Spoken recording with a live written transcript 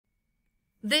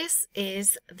This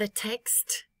is the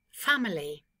text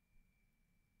family.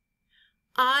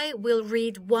 I will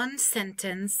read one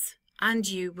sentence and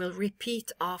you will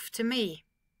repeat after me.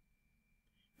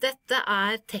 Dette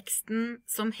teksten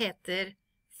som heter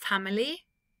family.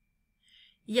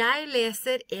 Jeg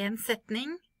leser en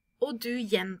setning, og du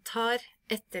gjentar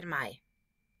etter meg.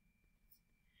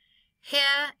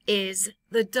 Here is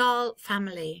the Dahl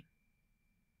family.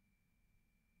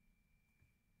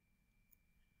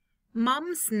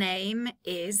 Mum's name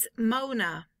is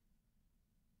Mona.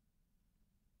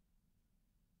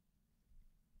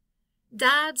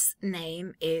 Dad's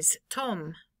name is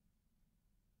Tom.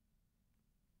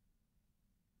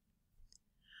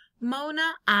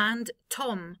 Mona and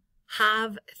Tom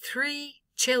have 3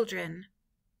 children.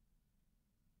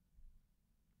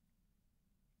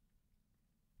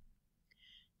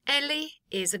 Ellie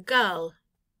is a girl.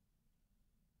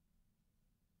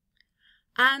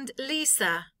 And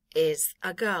Lisa is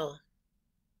a girl.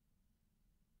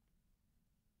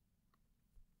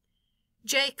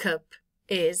 Jacob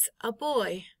is a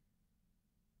boy.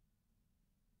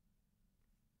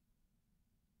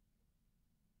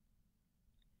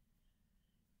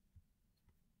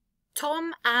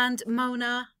 Tom and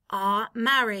Mona are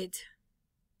married.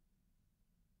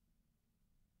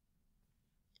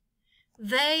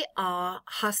 They are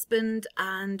husband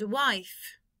and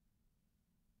wife.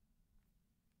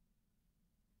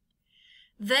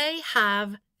 They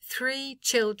have 3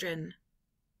 children.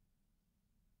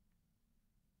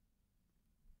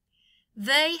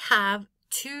 They have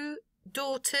 2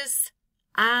 daughters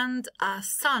and a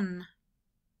son.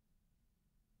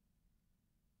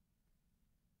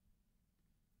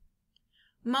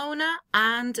 Mona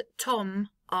and Tom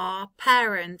are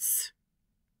parents.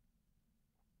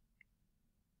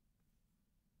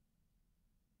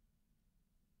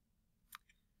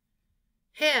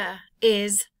 Here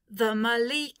is the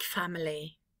Malik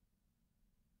family.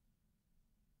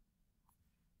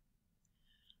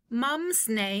 Mum's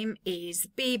name is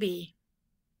Bibi.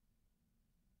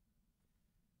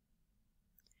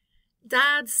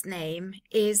 Dad's name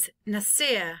is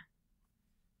Nasir.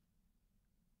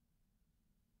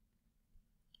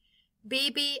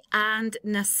 Bibi and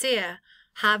Nasir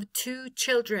have 2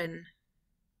 children.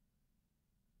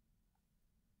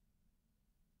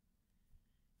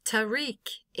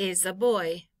 Tariq is a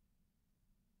boy.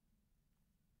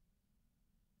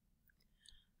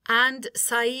 And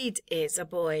Saeed is a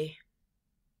boy.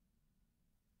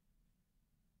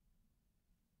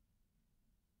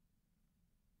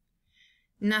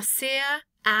 Nasir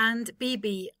and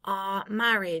Bibi are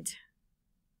married.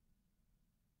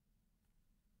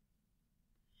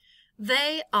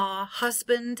 They are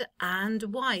husband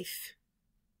and wife.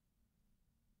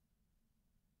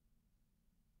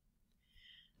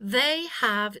 They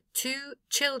have 2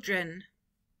 children.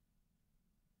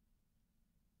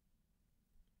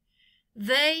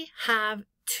 They have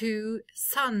 2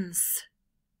 sons.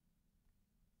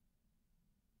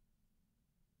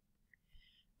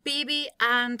 Bibi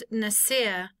and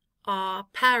Nasir are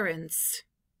parents.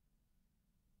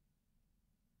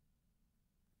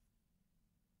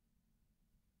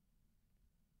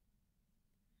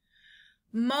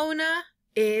 Mona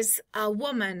is a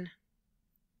woman.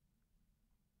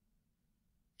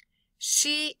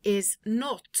 She is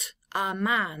not a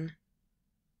man.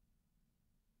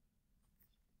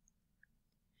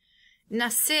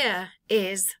 Nasir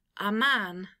is a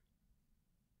man.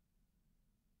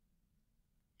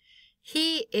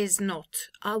 He is not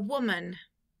a woman.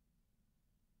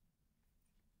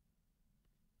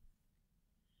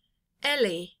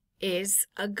 Ellie is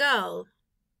a girl.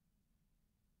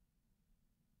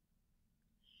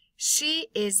 She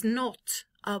is not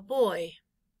a boy.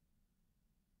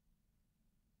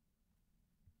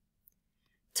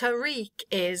 Tariq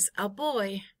is a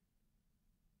boy.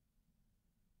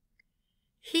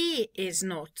 He is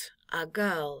not a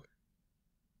girl.